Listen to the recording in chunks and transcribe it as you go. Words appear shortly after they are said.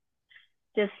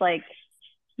just like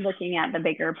looking at the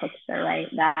bigger picture, right?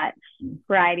 That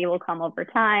variety will come over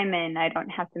time and I don't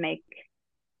have to make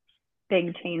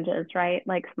big changes, right?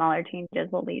 Like smaller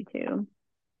changes will lead to more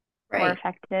Right.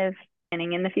 effective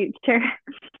planning in the future.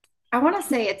 I want to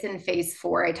say it's in phase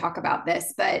 4. I talk about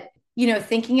this, but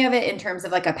thinking of it in terms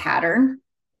of like a pattern,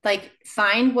 like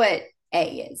find what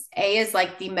A is. A is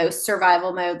like the most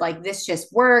survival mode. Like this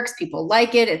just works. People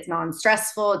like it. It's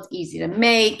non-stressful. It's easy to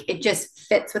make. It just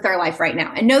fits with our life right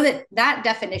now. And know that that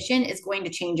definition is going to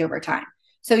change over time.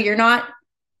 So you're not,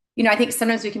 I think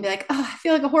sometimes we can be like, oh, I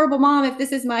feel like a horrible mom if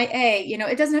this is my A.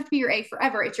 It doesn't have to be your A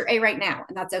forever. It's your A right now.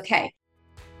 And that's okay.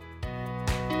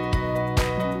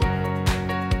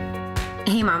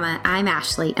 Hey Mama, I'm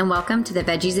Ashley, and welcome to the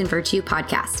Veggies and Virtue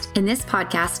podcast. In this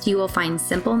podcast, you will find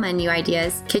simple menu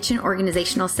ideas, kitchen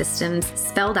organizational systems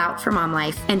spelled out for mom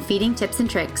life, and feeding tips and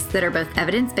tricks that are both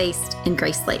evidence-based and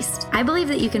grace-laced. I believe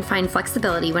that you can find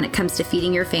flexibility when it comes to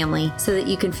feeding your family so that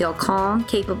you can feel calm,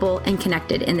 capable, and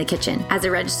connected in the kitchen. As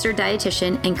a registered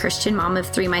dietitian and Christian mom of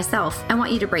 3 myself, I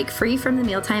want you to break free from the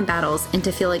mealtime battles and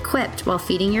to feel equipped while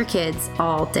feeding your kids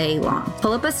all day long.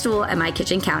 Pull up a stool at my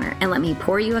kitchen counter and let me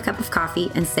pour you a cup of coffee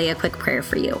and say a quick prayer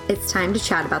for you. It's time to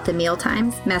chat about the meal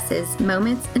times, messes,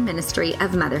 moments, and ministry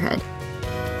of motherhood.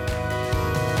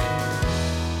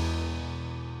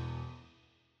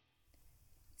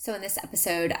 So in this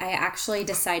episode, I actually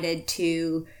decided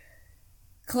to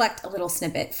collect a little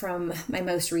snippet from my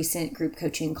most recent group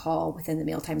coaching call within the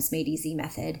Mealtimes Made Easy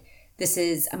method. This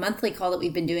is a monthly call that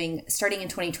we've been doing starting in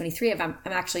 2023. I'm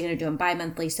actually going to do them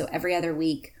bi-monthly. So every other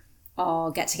week,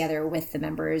 I'll get together with the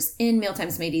members in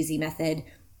Mealtimes Made Easy method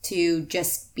to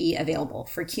just be available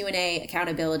for Q&A,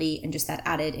 accountability, and just that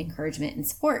added encouragement and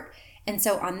support. And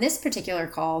so on this particular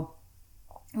call,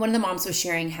 one of the moms was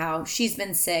sharing how she's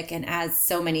been sick, and as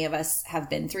so many of us have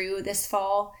been through this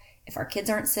fall, if our kids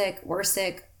aren't sick, we're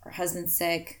sick, our husband's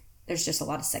sick, there's just a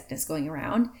lot of sickness going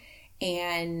around.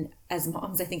 And as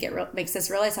moms, I think it makes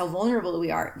us realize how vulnerable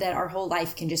we are, that our whole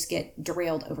life can just get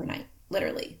derailed overnight,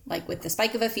 literally. Like with the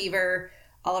spike of a fever,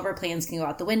 all of our plans can go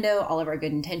out the window, all of our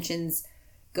good intentions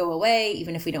go away,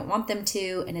 even if we don't want them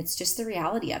to. And it's just the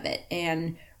reality of it.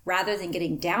 And rather than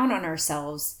getting down on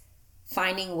ourselves,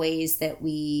 finding ways that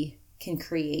we can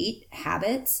create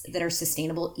habits that are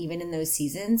sustainable even in those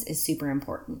seasons is super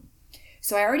important.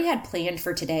 So I already had planned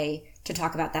for today to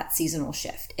talk about that seasonal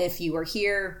shift. If you were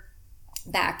here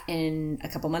back in a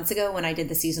couple months ago when I did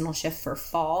the seasonal shift for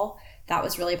fall, that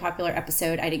was really a popular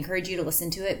episode. I'd encourage you to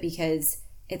listen to it because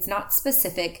it's not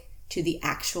specific to the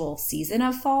actual season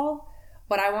of fall.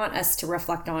 What I want us to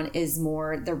reflect on is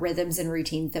more the rhythms and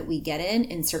routines that we get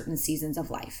in certain seasons of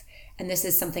life. And this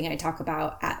is something I talk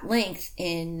about at length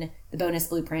in the bonus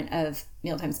blueprint of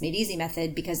Mealtimes Made Easy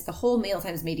method, because the whole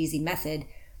Mealtimes Made Easy method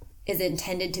is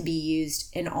intended to be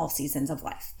used in all seasons of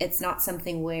life. It's not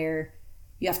something where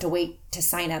you have to wait to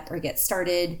sign up or get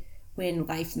started when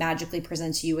life magically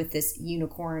presents you with this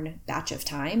unicorn batch of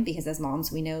time, because as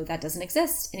moms, we know that doesn't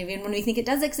exist. And even when we think it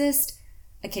does exist,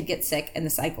 a kid gets sick and the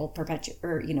cycle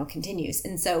continues.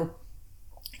 And so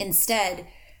instead,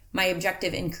 my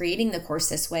objective in creating the course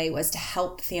this way was to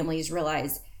help families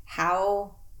realize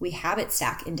how we habit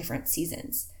stack in different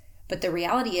seasons. But the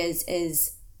reality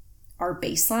is our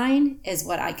baseline is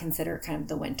what I consider kind of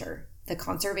the winter, the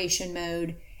conservation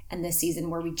mode, and the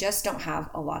season where we just don't have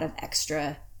a lot of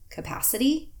extra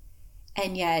capacity.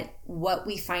 And yet what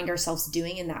we find ourselves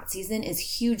doing in that season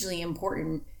is hugely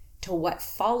important to what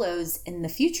follows in the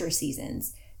future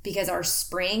seasons, because our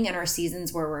spring and our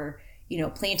seasons where we're,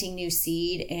 planting new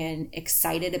seed and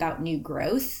excited about new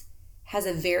growth has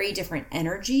a very different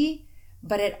energy,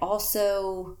 but it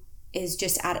also is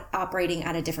just operating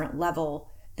at a different level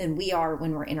than we are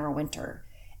when we're in our winter.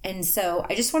 And so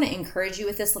I just want to encourage you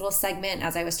with this little segment.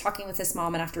 As I was talking with this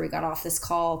mom and after we got off this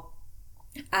call,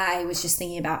 I was just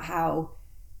thinking about how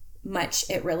much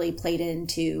it really played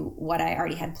into what I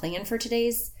already had planned for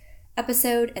today's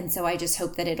episode. And so I just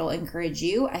hope that it'll encourage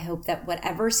you. I hope that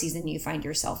whatever season you find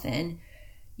yourself in,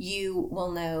 you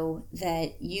will know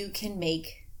that you can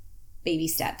make baby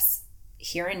steps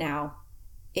here and now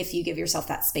if you give yourself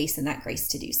that space and that grace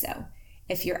to do so.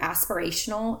 If you're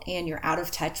aspirational and you're out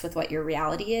of touch with what your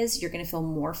reality is, you're going to feel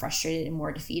more frustrated and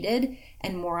more defeated.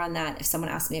 And more on that, if someone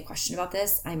asks me a question about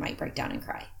this, I might break down and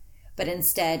cry. But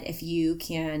instead, if you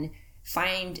can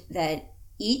find that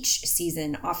each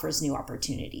season offers new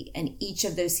opportunity, and each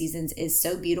of those seasons is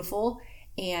so beautiful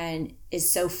and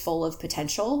is so full of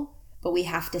potential, but we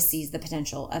have to seize the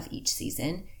potential of each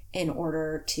season in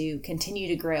order to continue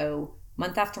to grow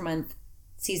month after month,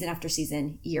 season after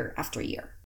season, year after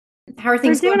year. How are We're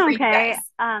things going doing for you okay.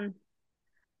 guys?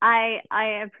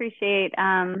 I appreciate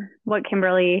what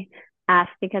Kimberly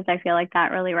asked because I feel like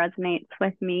that really resonates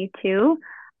with me too.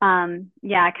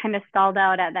 Yeah, I kind of stalled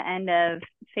out at the end of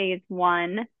phase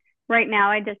one. Right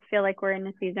now, I just feel like we're in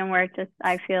a season where it just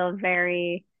I feel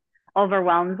very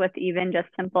overwhelmed with even just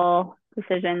simple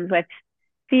decisions with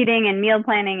feeding and meal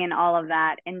planning and all of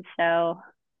that. And so,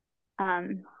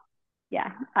 um,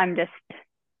 yeah, I'm just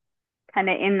kind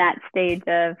of in that stage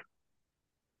of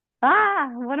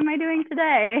what am I doing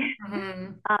today?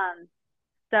 Mm-hmm. Um,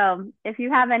 so if you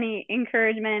have any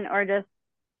encouragement or just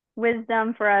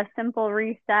wisdom for a simple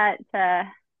reset to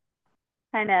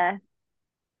kind of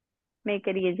make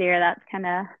it easier, that's kind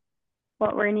of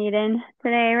what we're needing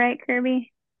today, right,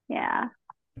 Kirby? Yeah.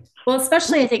 Well,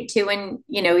 especially I think too, when,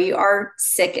 you are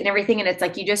sick and everything, and it's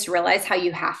like, you just realize how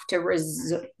you have to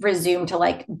resume to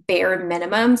like bare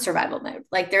minimum survival mode.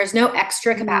 Like there's no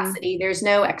extra Mm-hmm. capacity. There's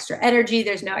no extra energy.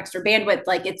 There's no extra bandwidth.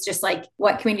 Like, it's just like,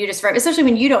 what can we do to survive? Especially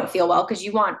when you don't feel well, because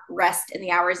you want rest in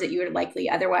the hours that you would likely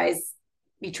otherwise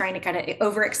be trying to kind of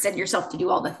overextend yourself to do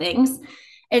all the things.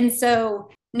 And so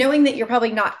knowing that you're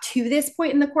probably not to this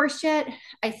point in the course yet,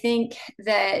 I think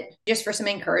that just for some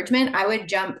encouragement, I would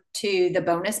jump to the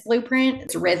bonus blueprint.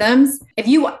 It's rhythms.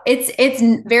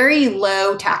 It's very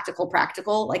low tactical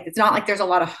practical. Like, it's not like there's a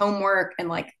lot of homework and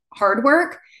like hard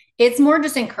work. It's more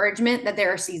just encouragement that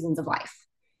there are seasons of life.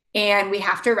 And we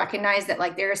have to recognize that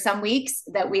like there are some weeks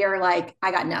that we are like,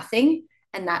 I got nothing.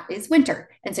 And that is winter.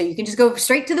 And so you can just go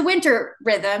straight to the winter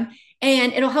rhythm,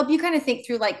 and it'll help you kind of think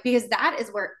through, like, because that is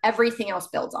where everything else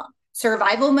builds on.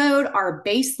 Survival mode, our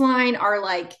baseline, our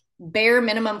like bare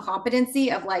minimum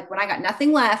competency of like, when I got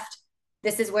nothing left,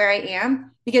 this is where I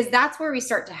am, because that's where we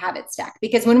start to have it stack.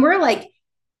 Because when we're like,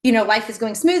 life is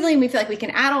going smoothly and we feel like we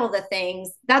can add all the things,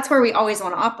 that's where we always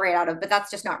want to operate out of, but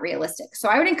that's just not realistic. So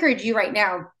I would encourage you right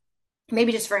now,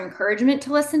 maybe just for encouragement,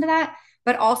 to listen to that,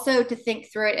 but also to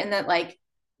think through it, and that like,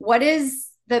 what is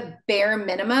the bare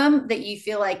minimum that you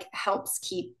feel like helps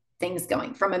keep things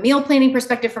going from a meal planning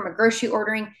perspective, from a grocery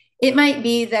ordering? It might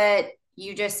be that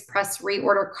you just press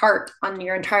reorder cart on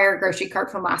your entire grocery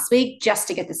cart from last week just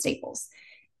to get the staples.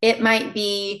 It might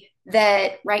be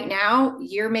that right now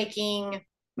you're making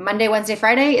Monday, Wednesday,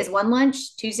 Friday is one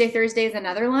lunch, Tuesday, Thursday is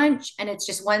another lunch. And it's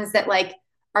just ones that like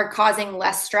are causing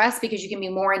less stress, because you can be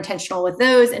more intentional with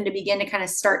those, and to begin to kind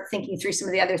of start thinking through some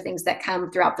of the other things that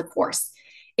come throughout the course.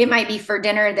 It might be for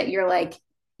dinner that you're like,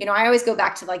 I always go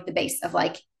back to like the base of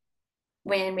like,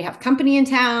 when we have company in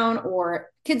town or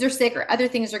kids are sick or other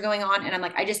things are going on, and I'm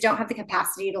like, I just don't have the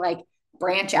capacity to like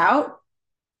branch out.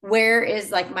 Where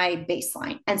is like my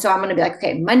baseline? And so I'm going to be like,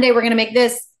 okay, Monday we're going to make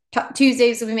this,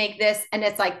 Tuesdays we make this. And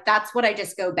it's like, that's what I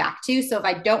just go back to. So if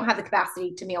I don't have the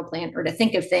capacity to meal plan or to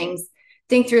think of things,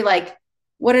 think through like,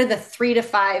 what are the 3 to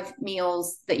 5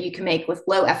 meals that you can make with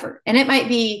low effort? And it might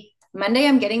be Monday,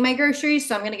 I'm getting my groceries,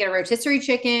 so I'm going to get a rotisserie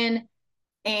chicken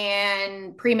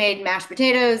and pre-made mashed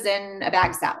potatoes and a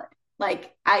bag salad.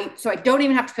 So I don't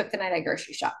even have to cook the night I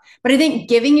grocery shop. But I think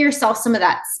giving yourself some of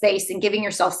that space and giving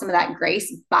yourself some of that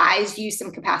grace buys you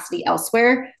some capacity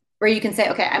elsewhere, where you can say,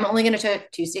 okay, I'm only going to cook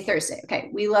Tuesday, Thursday. Okay,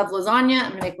 we love lasagna.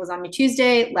 I'm going to make lasagna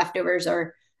Tuesday. Leftovers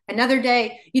are another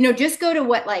day. Just go to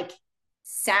what like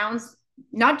sounds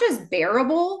not just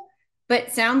bearable,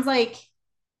 but sounds like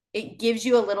it gives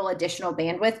you a little additional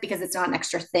bandwidth, because it's not an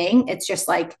extra thing. It's just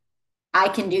like, I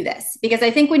can do this. Because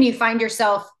I think when you find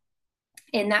yourself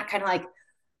in that kind of like,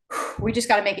 we just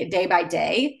got to make it day by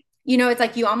day, it's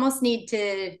like you almost need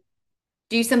to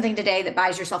do something today that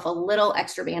buys yourself a little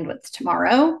extra bandwidth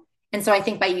tomorrow. And so I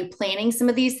think by you planning some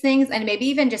of these things, and maybe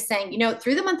even just saying,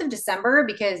 through the month of December,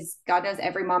 because God knows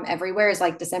every mom everywhere is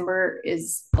like, December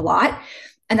is a lot.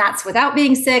 And that's without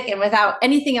being sick and without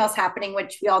anything else happening,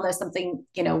 which we all know something,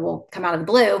 will come out of the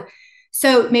blue.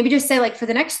 So maybe just say like, for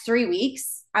the next 3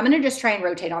 weeks, I'm going to just try and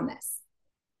rotate on this.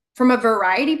 From a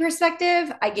variety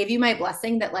perspective, I give you my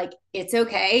blessing that like, it's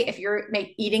okay if you're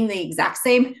eating the exact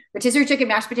same rotisserie chicken,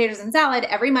 mashed potatoes, and salad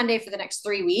every Monday for the next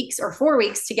 3 weeks or 4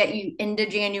 weeks to get you into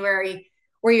January,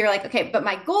 where you're like, okay, but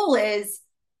my goal is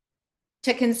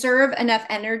to conserve enough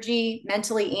energy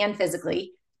mentally and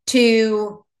physically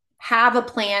to have a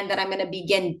plan that I'm going to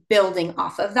begin building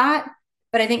off of that.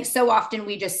 But I think so often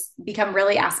we just become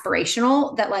really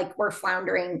aspirational that like we're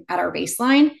floundering at our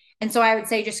baseline. And so I would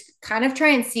say just kind of try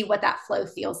and see what that flow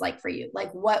feels like for you.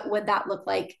 Like, what would that look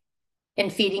like in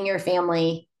feeding your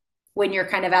family when you're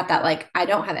kind of at that, like, I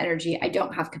don't have energy, I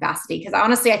don't have capacity? Because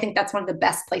honestly, I think that's one of the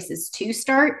best places to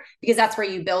start, because that's where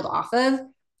you build off of.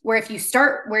 Where if you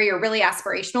start where you're really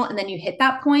aspirational and then you hit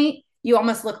that point, you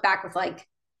almost look back with like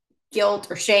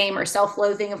guilt or shame or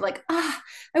self-loathing of like, I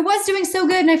was doing so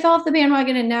good and I fell off the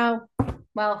bandwagon, and now,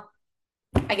 well,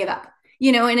 I give up,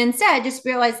 and instead just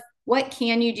realize what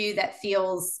can you do that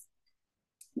feels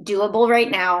doable right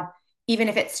now, even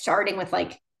if it's starting with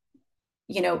like,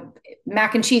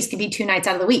 mac and cheese could be 2 nights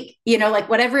out of the week, like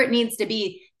whatever it needs to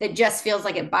be that just feels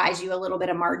like it buys you a little bit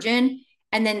of margin.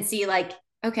 And then see like,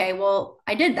 okay, well,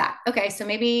 I did that. Okay, so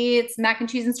maybe it's mac and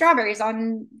cheese and strawberries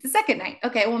on the second night.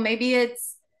 Okay, well, maybe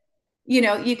it's,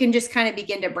 you can just kind of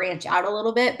begin to branch out a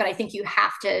little bit. But I think you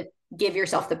have to give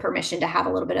yourself the permission to have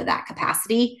a little bit of that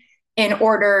capacity in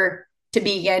order to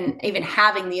begin even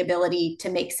having the ability to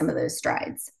make some of those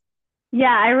strides.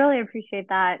 Yeah, I really appreciate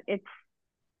that. It's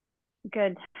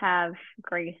good to have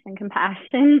grace and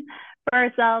compassion for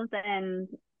ourselves and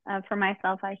for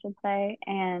myself, I should say.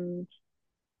 And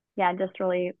yeah, just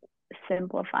really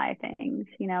simplify things.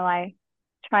 I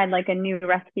tried like a new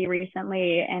recipe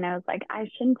recently and I was like, I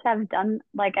shouldn't have done,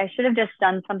 like, I should have just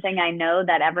done something I know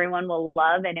that everyone will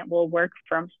love and it will work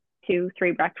for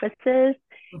 2-3 breakfasts,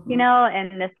 Mm-hmm.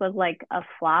 and this was like a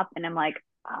flop. And I'm like,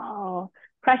 oh,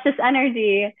 precious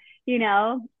energy,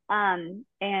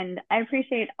 and I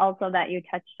appreciate also that you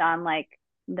touched on like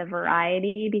the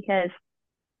variety because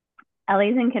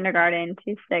Ellie's in kindergarten,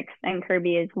 she's 6, and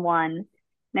Kirby is 1.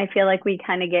 And I feel like we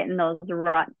kind of get in those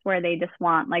ruts where they just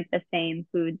want like the same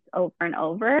foods over and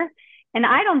over. And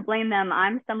I don't blame them.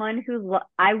 I'm someone who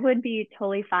I would be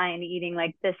totally fine eating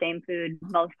like the same food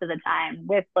most of the time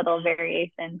with little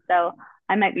variations. So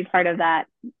I might be part of that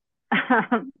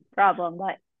problem,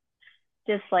 but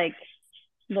just like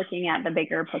looking at the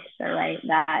bigger picture, right?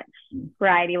 That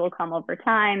variety will come over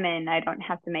time and I don't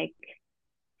have to make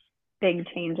big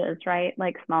changes, right?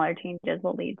 Like smaller changes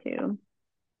will lead to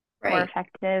more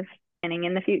effective planning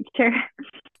in the future.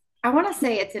 I want to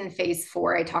say it's in phase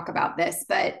 4. I talk about this,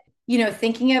 but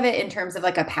thinking of it in terms of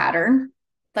like a pattern,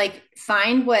 like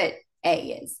find what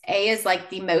A is. A is like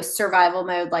the most survival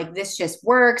mode. Like this just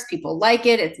works. People like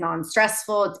it. It's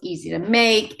non-stressful. It's easy to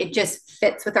make. It just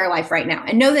fits with our life right now.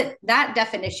 And know that that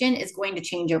definition is going to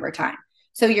change over time.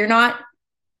 So you're not,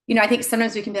 I think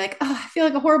sometimes we can be like, oh, I feel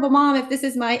like a horrible mom if this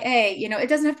is my A. It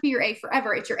doesn't have to be your A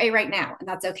forever. It's your A right now. And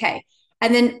that's okay.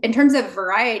 And then in terms of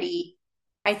variety,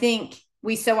 I think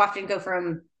we so often go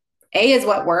from A is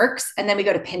what works. And then we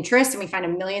go to Pinterest and we find a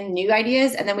million new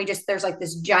ideas. And then there's like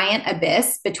this giant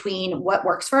abyss between what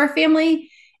works for our family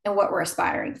and what we're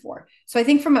aspiring for. So I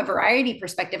think from a variety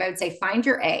perspective, I would say find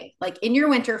your A. Like in your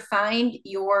winter, find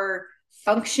your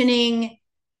functioning,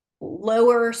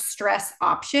 lower stress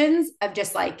options of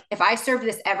just like, if I served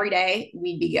this every day,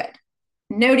 we'd be good.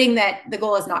 Noting that the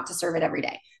goal is not to serve it every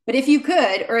day. But if you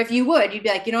could, or if you would, you'd be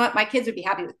like, you know what? My kids would be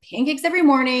happy with pancakes every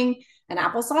morning, an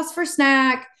applesauce for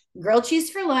snack, grilled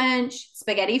cheese for lunch,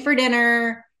 spaghetti for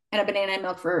dinner, and a banana and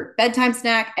milk for bedtime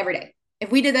snack every day.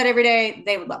 If we did that every day,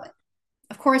 they would love it.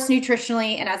 Of course,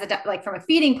 nutritionally and as like from a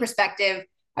feeding perspective,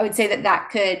 I would say that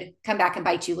could come back and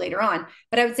bite you later on.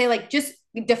 But I would say like just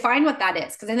define what that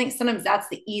is, because I think sometimes that's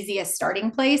the easiest starting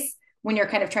place when you're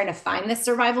kind of trying to find this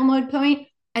survival mode point.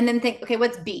 And then think, okay,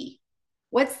 what's B?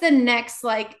 What's the next,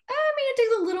 like, I mean, it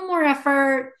takes a little more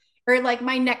effort, or like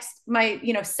my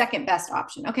second best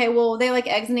option. Okay, well, they like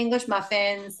eggs and English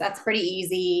muffins. That's pretty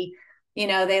easy.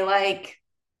 They like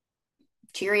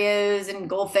Cheerios and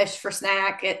goldfish for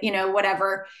snack,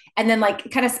 whatever. And then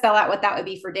like kind of spell out what that would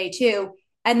be for day 2.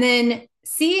 And then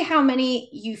see how many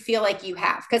you feel like you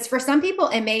have. Because for some people,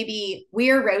 it may be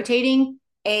we're rotating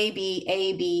A, B,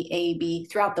 A, B, A, B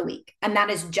throughout the week. And that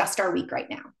is just our week right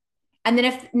now. And then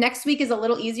if next week is a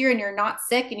little easier and you're not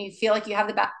sick and you feel like you have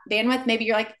the bandwidth, maybe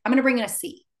you're like, I'm going to bring in a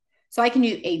C. So I can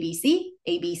do ABC,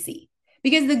 ABC.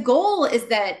 Because the goal is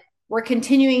that we're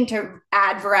continuing to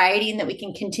add variety and that we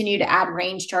can continue to add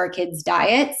range to our kids'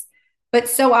 diets. But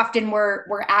so often we're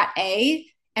at A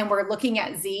and we're looking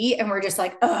at Z and we're just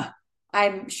like,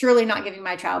 I'm surely not giving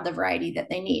my child the variety that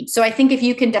they need. So I think if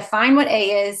you can define what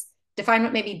A is, define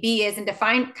what maybe B is, and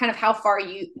define kind of how far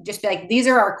you just be like, these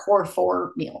are our core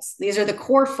 4 meals. These are the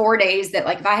core 4 days that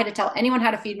like, if I had to tell anyone how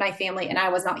to feed my family and I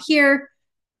was not here,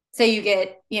 say you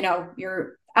get,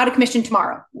 you're out of commission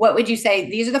tomorrow. What would you say?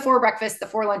 These are the 4 breakfasts, the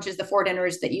 4 lunches, the 4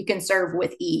 dinners that you can serve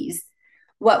with ease.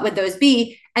 What would those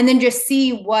be? And then just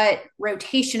see what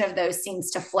rotation of those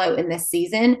seems to flow in this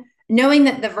season, knowing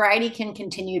that the variety can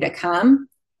continue to come.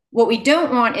 What we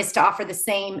don't want is to offer the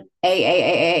same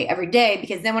A every day,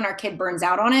 because then when our kid burns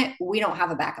out on it, we don't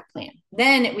have a backup plan.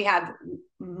 Then we have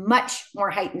much more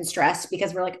heightened stress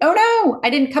because we're like, oh no, I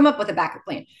didn't come up with a backup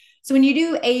plan. So when you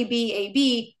do A,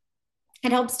 B,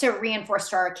 it helps to reinforce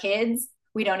to our kids,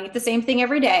 we don't eat the same thing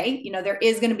every day. There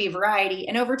is going to be variety,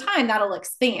 and over time that'll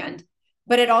expand,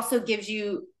 but it also gives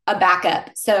you a backup.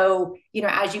 So,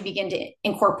 as you begin to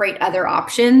incorporate other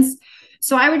options,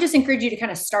 So I would just encourage you to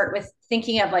kind of start with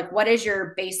thinking of like, what is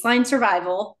your baseline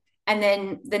survival? And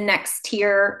then the next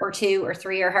tier or 2 or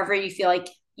 3, or however you feel like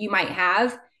you might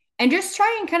have. And just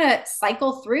try and kind of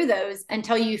cycle through those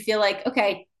until you feel like,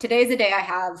 okay, today's a day I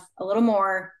have a little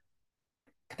more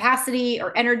capacity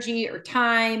or energy or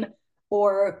time,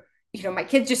 or, my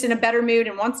kid's just in a better mood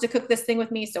and wants to cook this thing with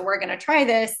me. So we're going to try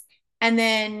this. And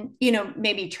then,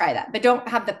 maybe try that, but don't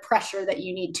have the pressure that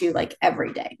you need to like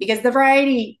every day, because the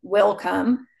variety will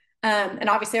come. And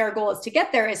obviously our goal is to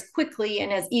get there as quickly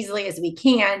and as easily as we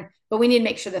can, but we need to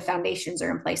make sure the foundations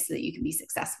are in place so that you can be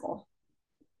successful.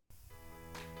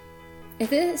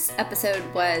 If this episode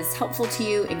was helpful to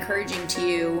you, encouraging to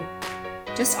you,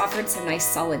 just offered some nice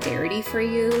solidarity for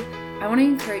you, I want to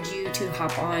encourage you to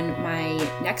hop on my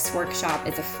next workshop.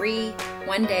 It's a free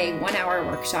 1-day, 1-hour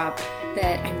workshop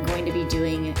that I'm going to be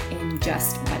doing in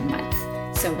just 1 month.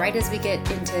 So right as we get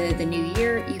into the new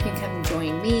year, you can come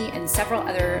join me and several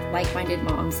other like-minded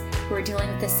moms who are dealing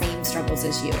with the same struggles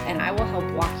as you. And I will help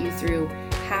walk you through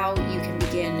how you can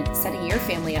begin setting your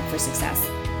family up for success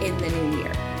in the new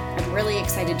year. I'm really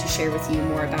excited to share with you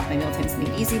more about my Mealtimes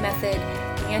Made Easy method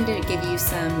and to give you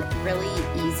some really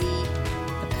easy,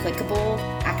 applicable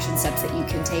action steps that you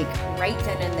can take right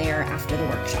then and there after the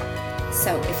workshop.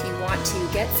 So if you want to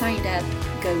get signed up,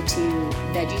 go to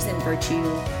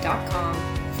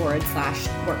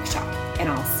veggiesandvirtue.com/workshop, and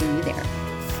I'll see you there.